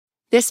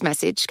This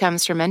message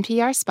comes from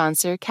NPR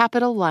sponsor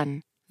Capital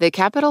One. The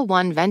Capital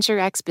One Venture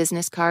X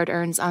business card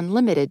earns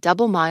unlimited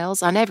double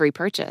miles on every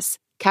purchase.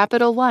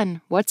 Capital One,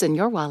 what's in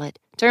your wallet?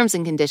 Terms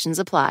and conditions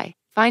apply.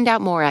 Find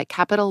out more at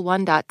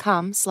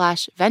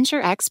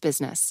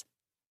CapitalOne.com/VentureXBusiness.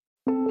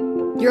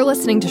 You're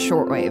listening to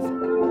Shortwave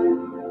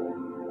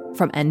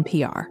from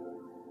NPR.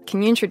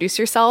 Can you introduce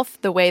yourself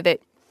the way that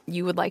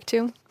you would like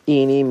to?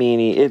 Eeny,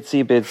 meeny,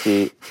 itsy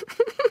bitsy.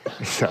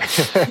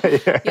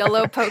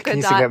 Yellow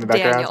polka dot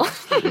Daniel.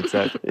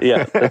 Exactly.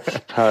 Yeah, that's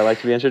how I like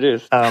to be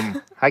introduced.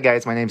 Hi,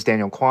 guys. My name's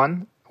Daniel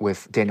Kwan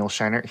with Daniel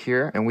Scheinert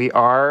here, and we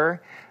are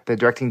the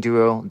directing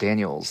duo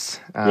Daniels.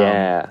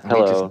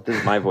 Hello. This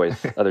is my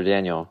voice, other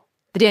Daniel.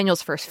 The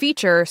Daniels' first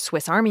feature,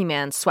 Swiss Army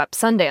Man, swept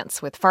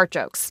Sundance with fart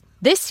jokes.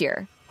 This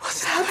year,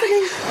 what's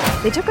happening?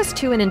 They took us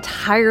to an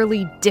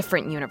entirely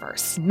different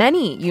universe.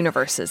 Many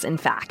universes, in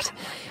fact.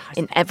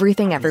 In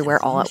Everything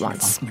Everywhere All at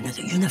Once.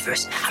 Another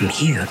universe. I'm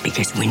here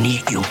because we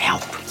need your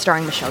help.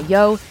 Starring Michelle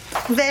Yeoh.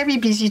 Very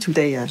busy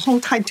today. No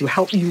time to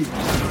help you.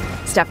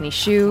 Stephanie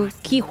Hsu,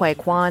 Ke Huy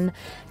Quan,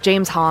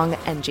 James Hong,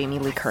 and Jamie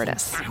Lee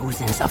Curtis.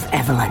 Thousands of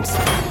Evelyns.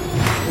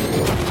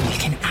 You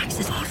can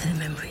access all the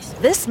memories.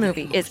 This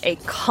movie is a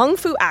kung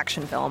fu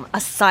action film, a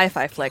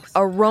sci-fi flick,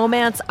 a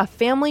romance, a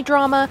family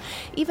drama,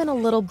 even a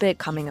little bit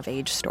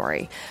coming-of-age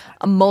story.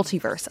 A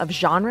multiverse of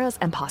genres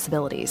and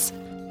possibilities.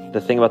 The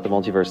thing about the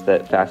multiverse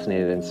that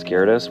fascinated and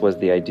scared us was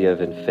the idea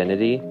of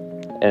infinity,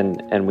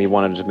 and we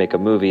wanted to make a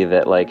movie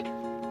that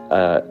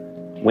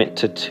went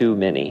to too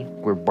many.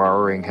 We're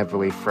borrowing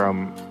heavily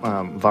from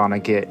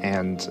Vonnegut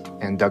and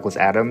Douglas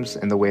Adams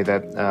in the way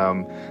that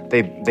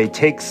they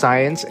take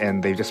science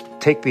and they just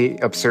take the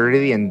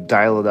absurdity and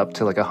dial it up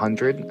to like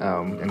 100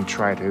 and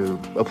try to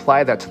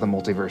apply that to the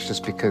multiverse,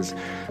 just because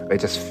it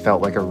just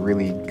felt like a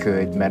really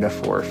good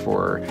metaphor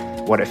for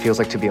what it feels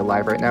like to be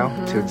alive right now,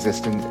 to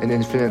exist in an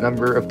infinite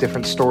number of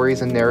different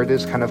stories and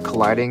narratives kind of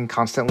colliding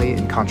constantly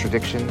in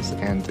contradictions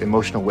and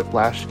emotional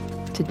whiplash.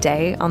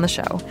 Today on the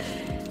show,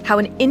 how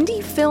an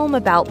indie film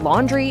about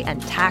laundry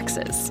and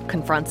taxes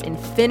confronts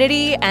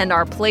infinity and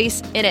our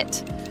place in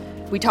it.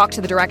 We talked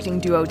to the directing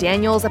duo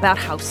Daniels about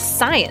how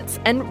science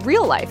and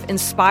real life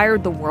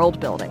inspired the world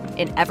building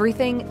in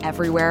Everything,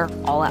 Everywhere,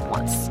 All at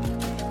Once.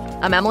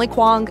 I'm Emily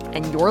Kwong,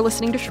 and you're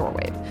listening to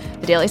Shortwave,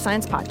 the daily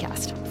science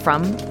podcast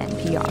from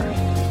NPR.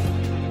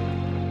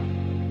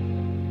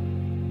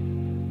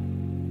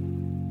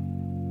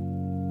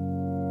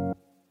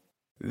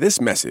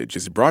 This message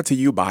is brought to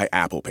you by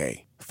Apple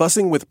Pay.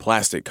 Fussing with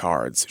plastic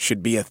cards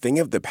should be a thing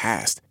of the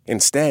past.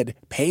 Instead,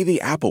 pay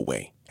the Apple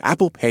way.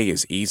 Apple Pay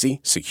is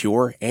easy,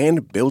 secure,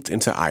 and built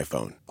into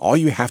iPhone. All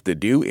you have to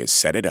do is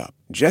set it up.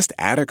 Just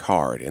add a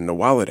card in the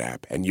Wallet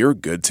app and you're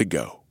good to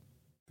go.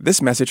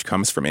 This message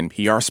comes from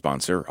NPR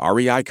sponsor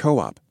REI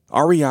Co-op.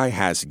 REI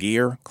has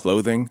gear,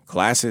 clothing,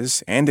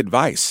 classes, and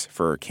advice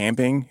for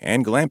camping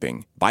and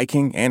glamping,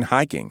 biking and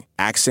hiking,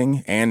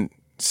 axing and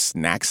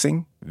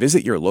snacksing.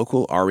 Visit your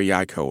local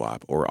REI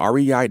Co-op or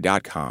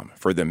rei.com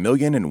for the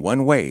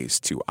 1,000,001 ways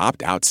to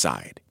opt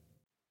outside.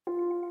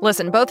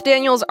 Listen, both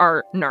Daniels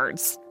are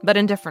nerds, but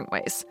in different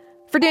ways.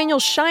 For Daniel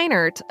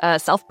Scheinert, a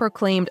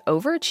self-proclaimed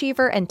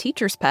overachiever and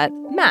teacher's pet,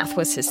 math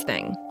was his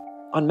thing.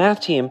 On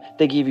math team,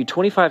 they give you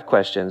 25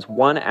 questions,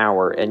 1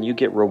 hour, and you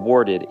get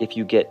rewarded if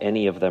you get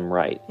any of them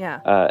right.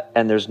 Yeah.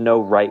 And there's no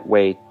right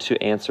way to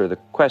answer the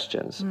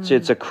questions. So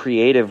it's a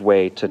creative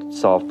way to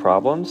solve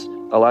problems.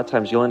 A lot of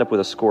times you'll end up with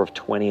a score of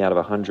 20 out of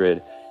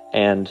 100,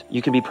 and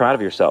you can be proud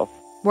of yourself.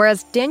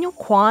 Whereas Daniel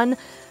Kwan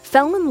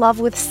fell in love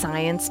with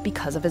science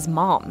because of his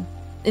mom.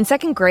 In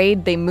second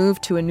grade, they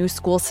moved to a new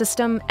school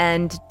system,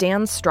 and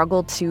Dan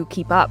struggled to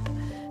keep up,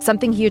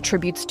 something he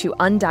attributes to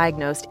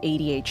undiagnosed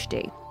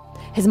ADHD.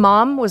 His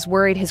mom was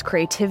worried his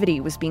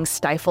creativity was being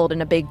stifled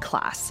in a big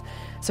class,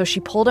 so she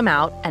pulled him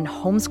out and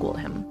homeschooled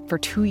him for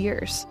 2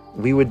 years.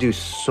 We would do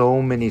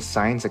so many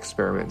science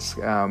experiments.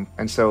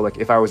 And so like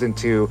if I was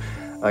into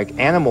like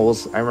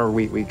animals, I remember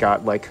we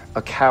got like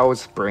a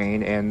cow's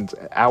brain and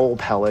owl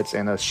pellets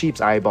and a sheep's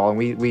eyeball, and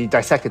we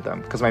dissected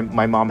them because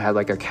my mom had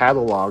like a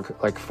catalog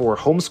like for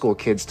homeschool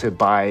kids to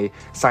buy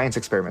science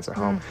experiments at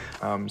home.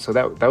 So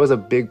that was a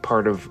big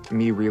part of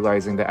me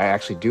realizing that I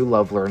actually do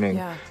love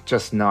learning,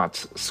 just not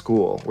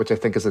school, which I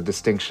think is a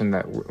distinction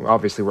that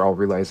obviously we're all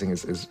realizing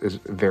is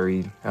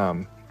very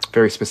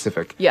very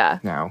specific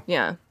now.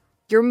 Yeah.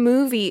 Your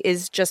movie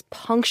is just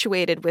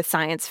punctuated with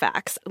science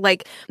facts.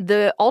 Like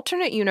the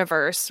alternate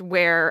universe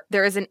where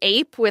there is an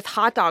ape with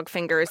hot dog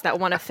fingers that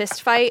won a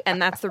fist fight,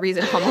 and that's the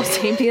reason Homo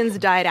sapiens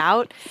died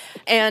out.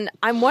 And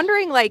I'm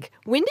wondering, like,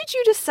 when did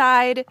you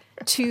decide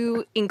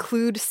to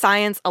include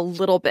science a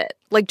little bit?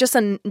 Like just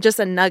a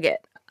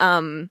nugget?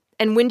 And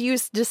when do you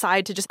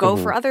decide to just go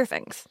for other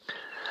things?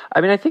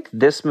 I mean, I think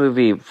this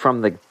movie,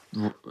 from the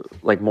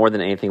more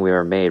than anything we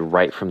ever made,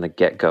 right from the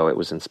get-go, it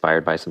was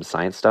inspired by some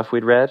science stuff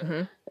we'd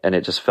read. And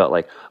it just felt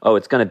like, oh,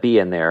 it's going to be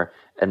in there.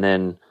 And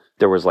then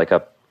there was like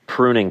a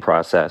pruning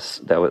process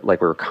that we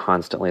were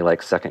constantly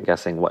like second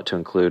guessing what to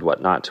include, what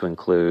not to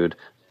include.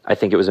 I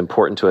think it was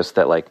important to us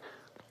that like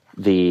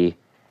the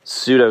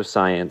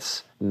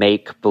pseudoscience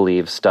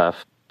make-believe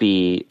stuff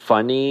be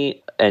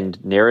funny and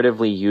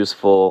narratively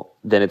useful,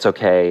 then it's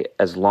okay,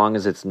 as long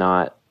as it's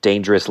not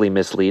dangerously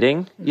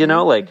misleading. You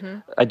know, like,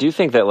 I do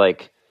think that,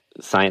 like,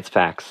 science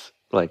facts,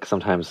 like,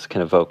 sometimes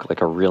can evoke,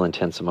 like, a real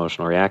intense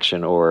emotional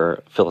reaction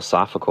or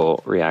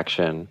philosophical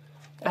reaction.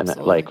 And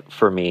that, like,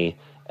 for me,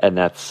 and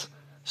that's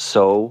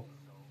so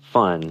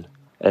fun.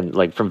 And,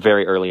 like, from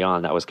very early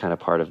on, that was kind of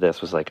part of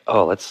this, was like,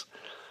 oh, let's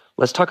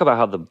talk about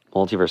how the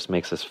multiverse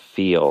makes us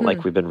feel.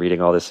 Like, we've been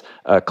reading all this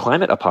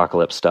climate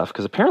apocalypse stuff,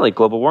 because apparently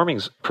global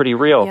warming's pretty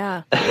real.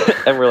 Yeah.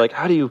 And we're like,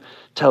 how do you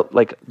tell,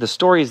 like, the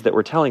stories that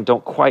we're telling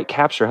don't quite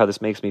capture how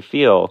this makes me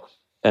feel.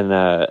 And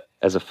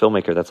as a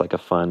filmmaker, that's like a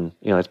fun,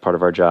 you know, it's part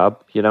of our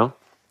job, you know?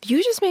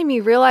 You just made me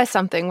realize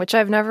something which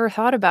I've never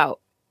thought about.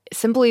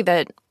 Simply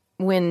that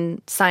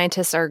when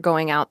scientists are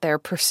going out there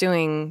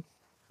pursuing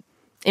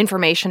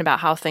information about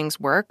how things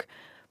work,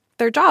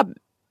 their job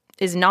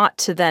is not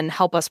to then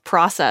help us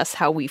process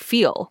how we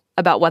feel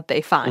about what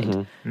they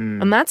find.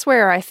 And that's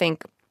where I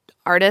think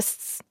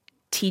artists,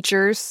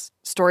 teachers,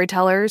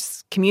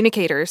 storytellers,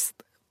 communicators,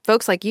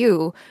 folks like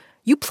you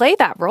play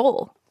that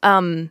role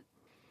in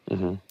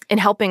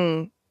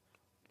helping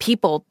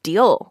people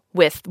deal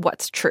with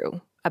what's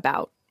true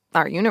about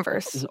our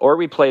universe. Or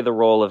we play the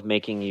role of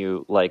making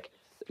you, like,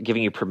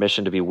 giving you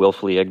permission to be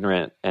willfully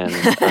ignorant and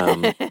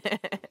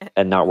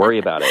and not worry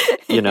about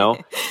it, you know?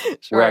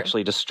 Sure. We're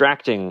actually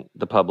distracting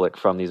the public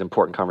from these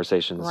important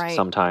conversations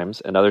sometimes,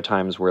 and other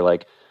times we're,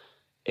 like,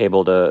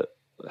 able to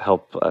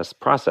help us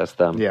process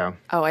them. Yeah.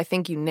 Oh, I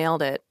think you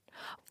nailed it.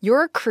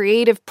 Your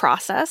creative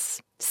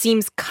process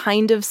seems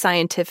kind of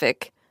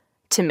scientific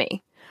to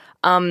me,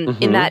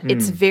 in that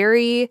it's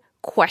very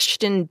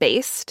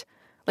question-based.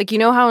 Like, you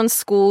know how in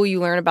school you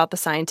learn about the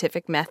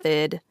scientific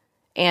method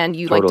and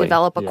you like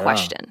develop a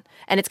question,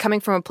 and it's coming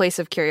from a place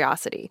of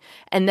curiosity.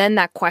 And then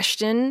that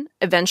question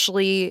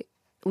eventually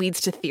leads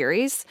to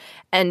theories.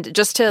 And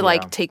just to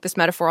like take this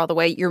metaphor all the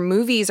way, your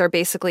movies are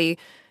basically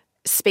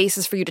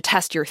spaces for you to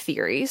test your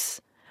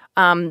theories,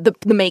 the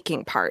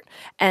making part.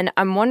 And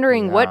I'm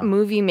wondering, what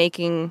movie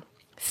making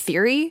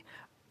theory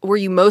were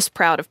you most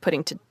proud of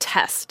putting to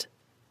test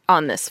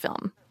on this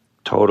film?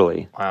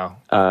 Totally. Wow.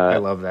 I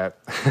love that.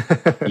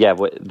 Yeah,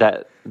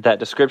 that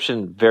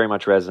description very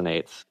much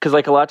resonates. Because,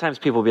 like, a lot of times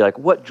people will be like,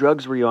 what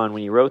drugs were you on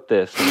when you wrote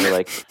this? And you're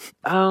like,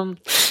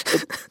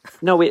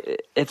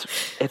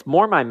 it's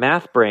more my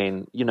math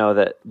brain, you know,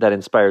 that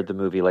inspired the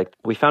movie. Like,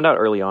 we found out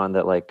early on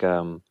that, like,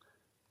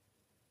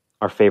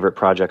 our favorite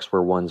projects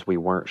were ones we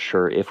weren't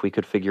sure if we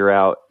could figure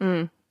out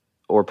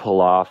or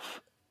pull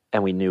off.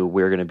 And we knew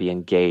we were going to be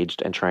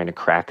engaged and trying to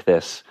crack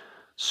this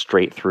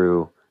straight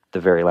through the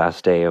very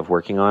last day of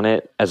working on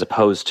it, as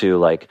opposed to,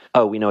 like,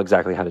 oh, we know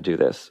exactly how to do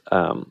this.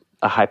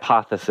 A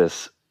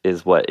hypothesis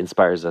is what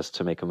inspires us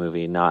to make a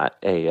movie, not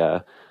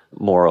a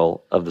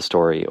moral of the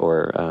story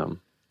or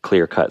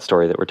clear-cut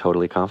story that we're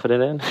totally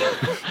confident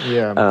in.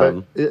 Yeah,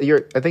 but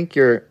I think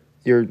you're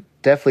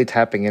definitely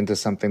tapping into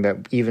something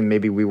that even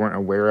maybe we weren't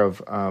aware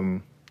of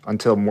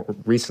until more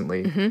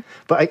recently.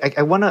 But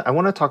I want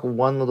to talk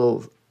one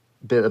little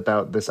bit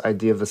about this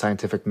idea of the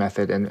scientific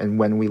method and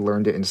when we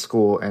learned it in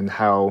school, and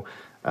how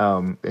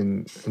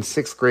in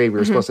sixth grade we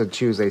were supposed to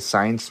choose a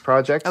science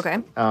project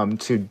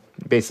to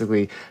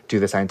basically do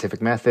the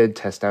scientific method,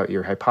 test out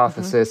your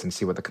hypothesis, and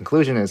see what the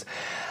conclusion is.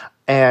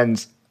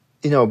 And,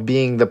 you know,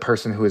 being the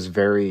person who is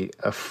very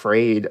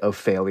afraid of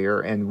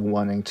failure and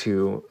wanting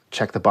to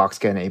check the box,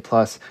 get an A+,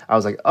 I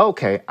was like,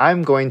 okay,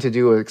 I'm going to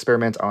do an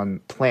experiment on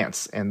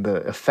plants and the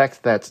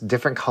effect that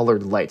different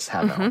colored lights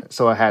have on it.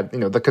 So I had, you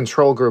know, the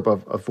control group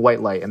of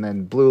white light, and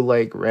then blue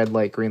light, red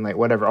light, green light,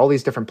 whatever, all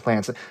these different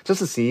plants, just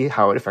to see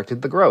how it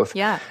affected the growth.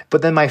 Yeah.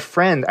 But then I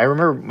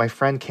remember my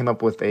friend came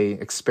up with a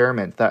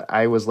experiment that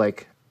I was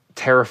like,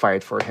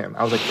 terrified for him.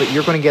 I was like, but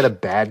you're going to get a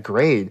bad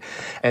grade.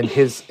 And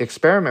his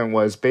experiment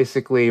was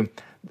basically,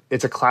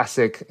 it's a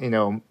classic, you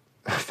know,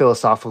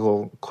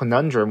 philosophical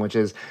conundrum, which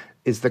is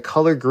the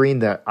color green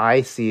that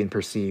I see and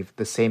perceive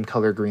the same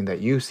color green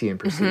that you see and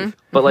perceive?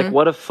 But, like,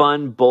 what a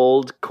fun,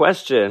 bold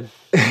question.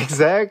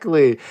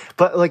 Exactly.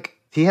 But, like,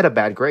 he had a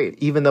bad grade,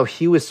 even though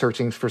he was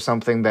searching for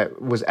something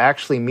that was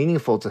actually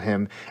meaningful to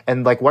him.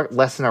 And, like, what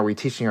lesson are we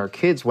teaching our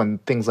kids when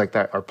things like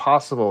that are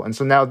possible? And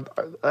so now,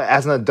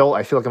 as an adult,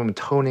 I feel like I'm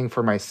atoning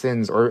for my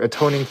sins, or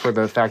atoning for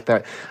the fact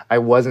that I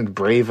wasn't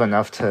brave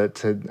enough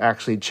to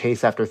actually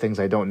chase after things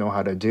I don't know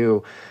how to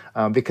do.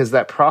 Because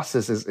that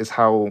process is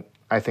how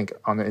I think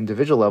on an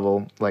individual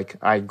level, like,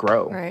 I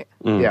grow. Right.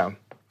 Yeah.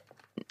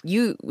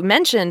 You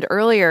mentioned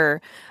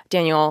earlier,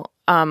 Daniel,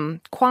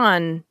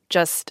 Kwan,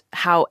 just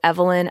how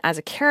Evelyn as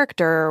a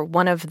character,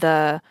 one of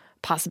the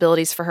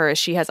possibilities for her is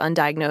she has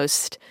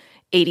undiagnosed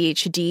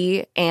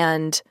ADHD,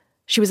 and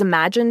she was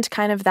imagined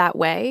kind of that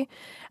way.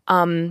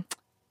 Can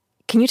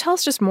you tell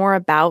us just more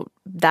about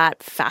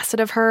that facet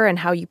of her and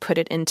how you put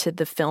it into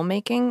the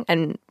filmmaking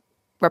and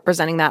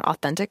representing that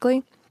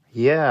authentically?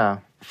 Yeah.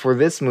 For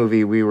this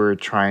movie, we were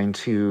trying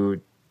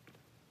to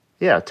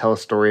tell a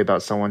story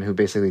about someone who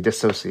basically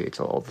dissociates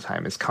all the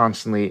time, is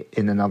constantly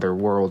in another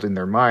world in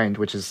their mind,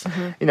 which is,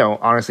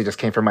 honestly just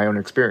came from my own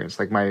experience.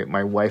 Like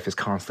my wife is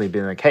constantly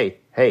being like, hey,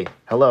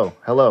 hello,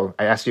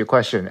 I asked you a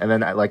question. And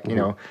then I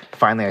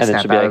finally I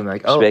snap out and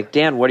like, she'll be like,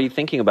 Dan, what are you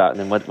thinking about? And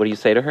then what do you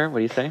say to her? What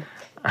do you say?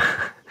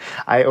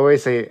 I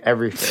always say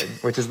everything,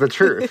 which is the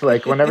truth.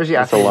 Like whenever she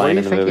asks me, what are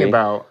you thinking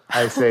about?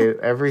 I say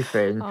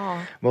everything,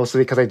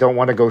 mostly because I don't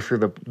want to go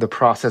through the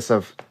process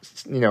of,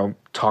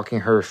 talking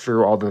her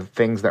through all the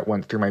things that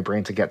went through my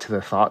brain to get to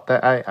the thought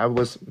that I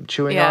was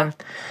chewing on.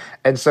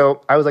 And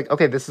so I was like,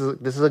 okay, this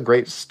is a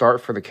great start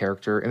for the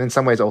character. And in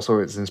some ways also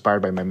it's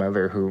inspired by my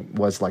mother, who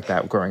was like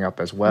that growing up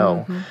as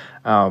well.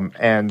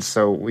 And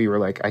so we were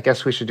like, I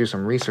guess we should do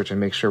some research and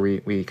make sure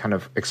we kind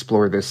of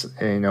explore this,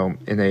 in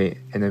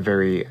a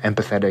very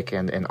empathetic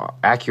and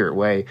accurate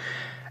way.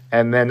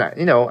 And then,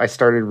 I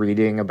started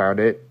reading about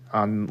it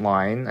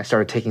online. I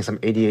started taking some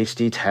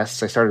ADHD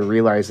tests. I started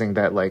realizing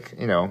that,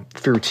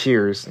 through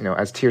tears,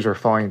 as tears were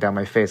falling down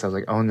my face, I was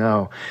like, oh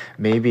no,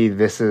 maybe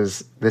this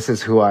is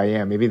who I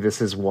am. Maybe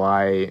this is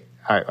why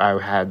I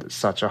had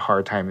such a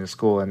hard time in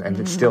school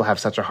and still have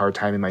such a hard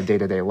time in my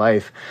day-to-day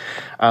life.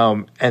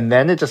 And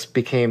then it just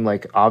became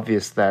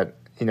obvious that,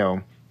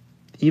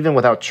 even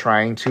without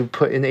trying to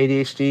put in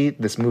ADHD,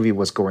 this movie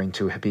was going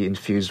to be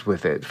infused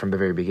with it from the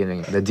very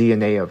beginning. The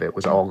DNA of it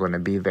was all going to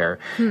be there.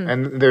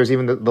 And there's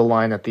even the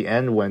line at the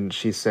end when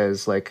she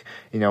says,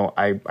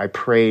 I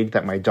prayed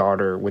that my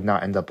daughter would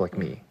not end up like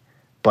me.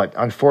 But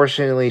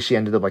unfortunately, she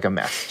ended up like a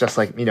mess, just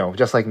like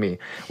me.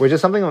 Which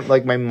is something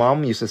like my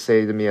mom used to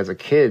say to me as a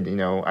kid.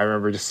 I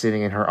remember just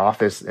sitting in her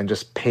office and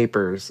just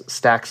papers,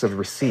 stacks of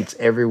receipts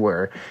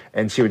everywhere.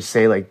 And she would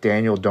say,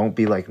 Daniel, don't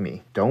be like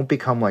me. Don't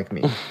become like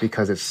me,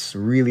 because it's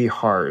really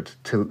hard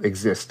to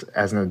exist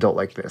as an adult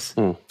like this.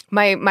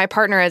 My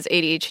partner has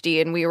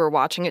ADHD, and we were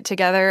watching it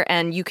together,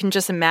 and you can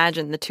just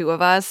imagine the two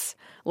of us.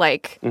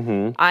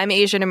 I'm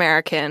Asian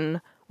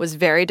American, was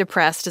very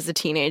depressed as a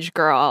teenage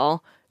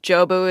girl.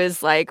 Jobu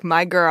is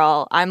my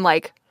girl. I'm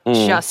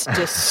just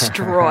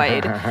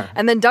destroyed.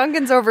 And then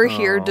Duncan's over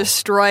here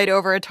destroyed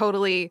over a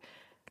totally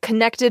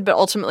connected but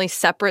ultimately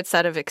separate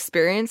set of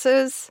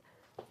experiences.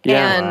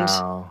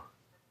 Yeah.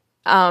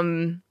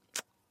 And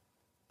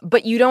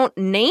but you don't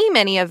name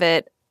any of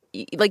it.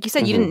 Like you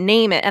said, you didn't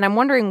name it. And I'm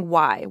wondering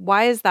why.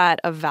 Why is that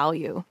of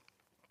value?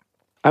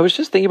 I was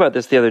just thinking about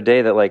this the other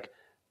day that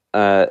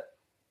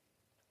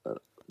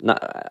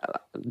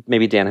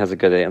maybe Dan has a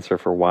good answer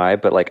for why,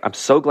 but I'm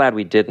so glad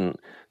we didn't,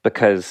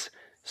 because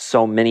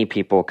so many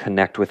people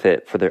connect with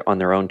it on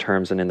their own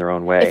terms and in their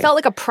own way. It felt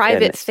like a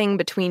private thing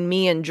between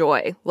me and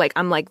Joy.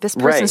 I'm this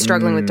person's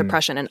struggling with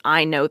depression, and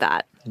I know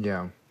that.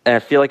 Yeah. And I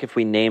feel like if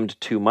we named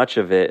too much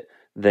of it,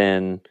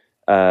 then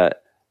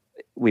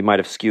we might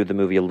have skewed the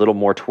movie a little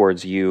more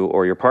towards you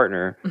or your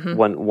partner.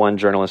 One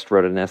journalist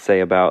wrote an essay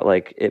about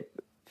it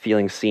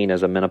feeling seen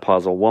as a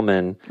menopausal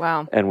woman.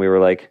 Wow. And we were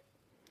like,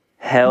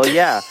 hell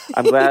yeah.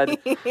 I'm glad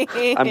we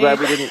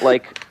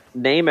didn't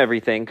name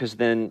everything, because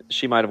then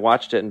she might have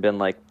watched it and been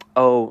like,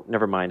 oh,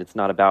 never mind, it's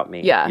not about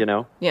me. Yeah.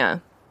 Yeah.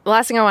 The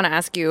last thing I want to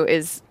ask you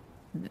is,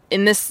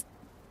 in this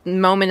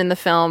moment in the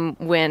film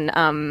when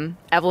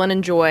Evelyn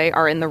and Joy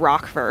are in the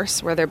rock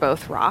verse, where they're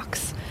both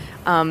rocks,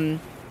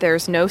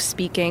 there's no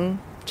speaking,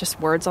 just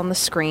words on the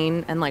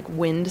screen and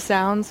wind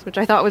sounds, which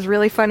I thought was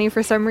really funny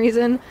for some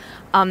reason.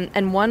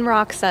 And one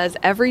rock says,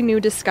 every new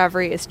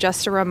discovery is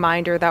just a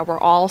reminder that we're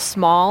all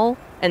small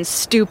and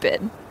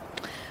stupid.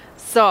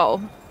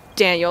 So,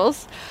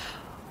 Daniels,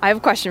 I have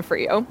a question for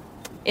you.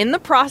 In the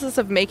process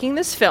of making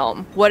this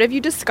film, what have you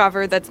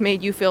discovered that's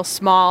made you feel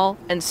small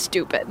and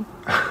stupid?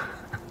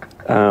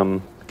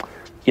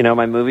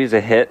 My movie's a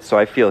hit, so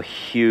I feel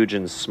huge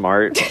and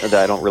smart that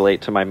I don't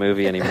relate to my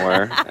movie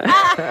anymore.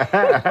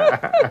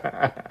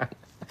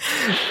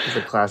 It's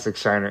a classic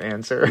Shiner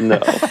answer. No.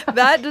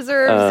 That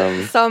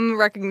deserves some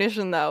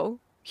recognition, though.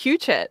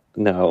 Huge hit.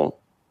 No,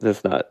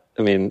 it's not.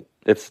 I mean,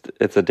 it's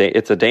a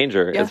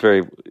danger. Yeah. It's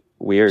very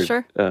weird.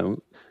 Sure.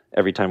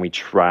 Every time we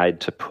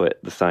tried to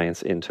put the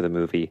science into the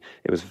movie,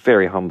 it was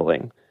very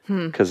humbling,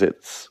 because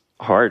it's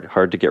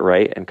hard to get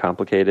right and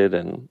complicated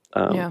and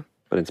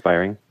but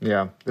inspiring.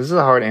 Yeah, this is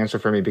a hard answer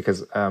for me,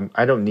 because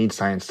I don't need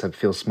science to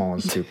feel small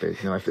and stupid.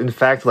 In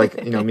fact, me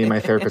and my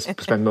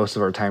therapist spend most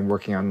of our time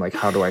working on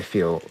how do I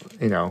feel,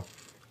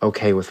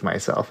 okay with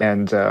myself.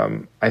 And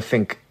I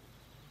think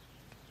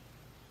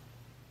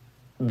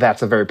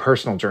that's a very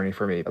personal journey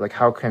for me.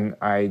 How can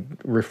I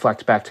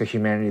reflect back to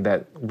humanity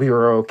that we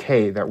are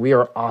okay, that we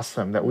are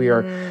awesome, that we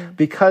are,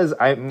 because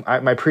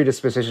my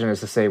predisposition is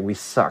to say we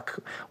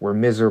suck, we're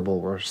miserable,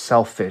 we're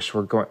selfish,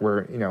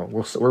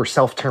 we're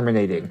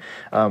self-terminating,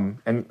 so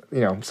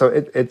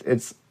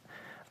it's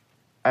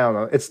I don't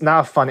know. It's not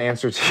a fun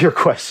answer to your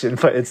question,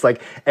 but it's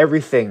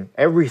everything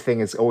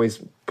is always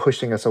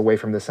pushing us away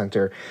from the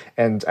center,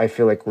 and I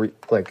feel like we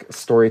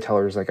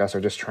storytellers like us are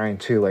just trying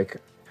to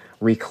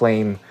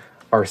reclaim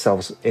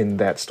ourselves in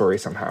that story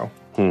somehow.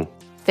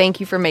 Thank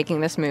you for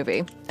making this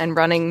movie and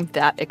running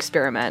that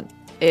experiment.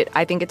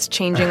 I think it's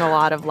changing a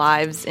lot of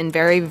lives in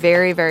very,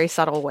 very, very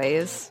subtle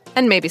ways,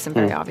 and maybe some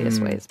very obvious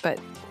ways. But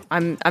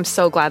I'm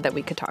so glad that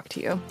we could talk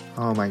to you.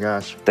 Oh my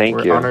gosh.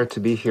 Thank you. We're honored to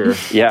be here.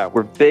 Yeah,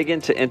 we're big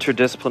into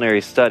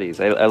interdisciplinary studies.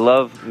 I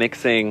love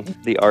mixing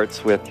the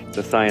arts with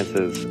the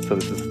sciences, so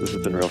this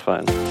has been real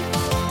fun.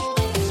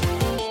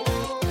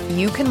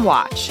 You can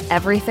watch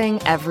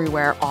Everything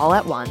Everywhere All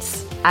at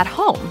Once at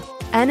home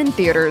and in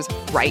theaters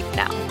right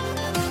now.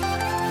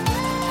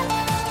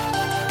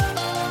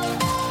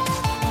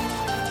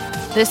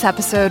 This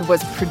episode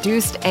was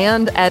produced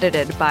and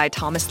edited by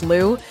Thomas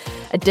Liu.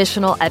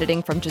 Additional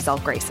editing from Giselle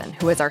Grayson,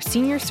 who is our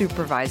senior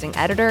supervising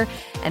editor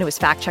and who was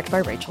fact-checked by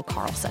Rachel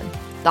Carlson.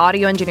 The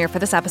audio engineer for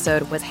this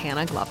episode was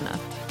Hannah Glovna.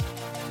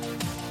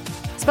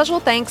 Special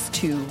thanks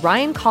to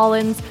Ryan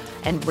Collins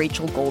and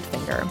Rachel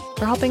Goldfinger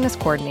for helping us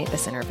coordinate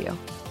this interview.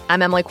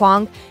 I'm Emily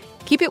Kwong.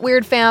 Keep it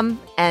weird, fam,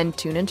 and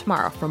tune in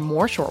tomorrow for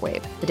more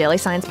Shortwave, the daily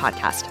science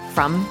podcast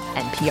from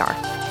NPR.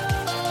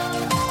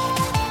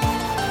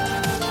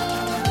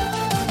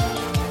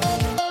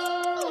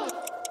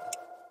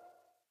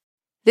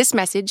 This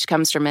message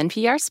comes from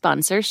NPR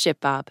sponsor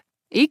ShipBob.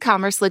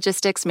 E-commerce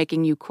logistics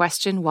making you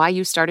question why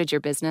you started your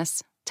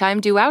business?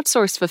 Time to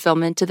outsource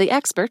fulfillment to the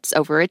experts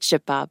over at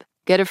ShipBob.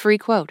 Get a free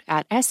quote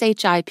at shipbob.com.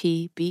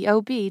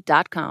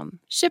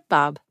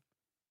 ShipBob.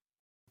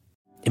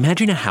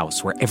 Imagine a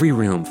house where every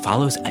room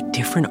follows a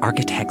different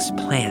architect's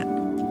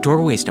plan.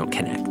 Doorways don't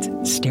connect.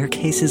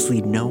 Staircases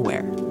lead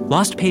nowhere.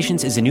 Lost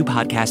Patients is a new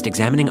podcast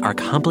examining our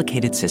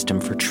complicated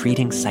system for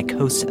treating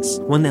psychosis,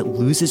 one that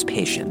loses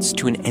patients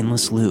to an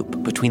endless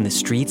loop between the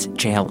streets,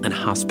 jail, and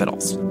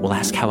hospitals. We'll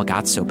ask how it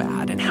got so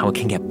bad and how it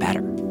can get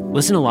better.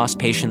 Listen to Lost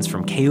Patients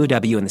from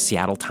KUOW and the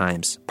Seattle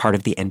Times, part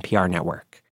of the NPR network.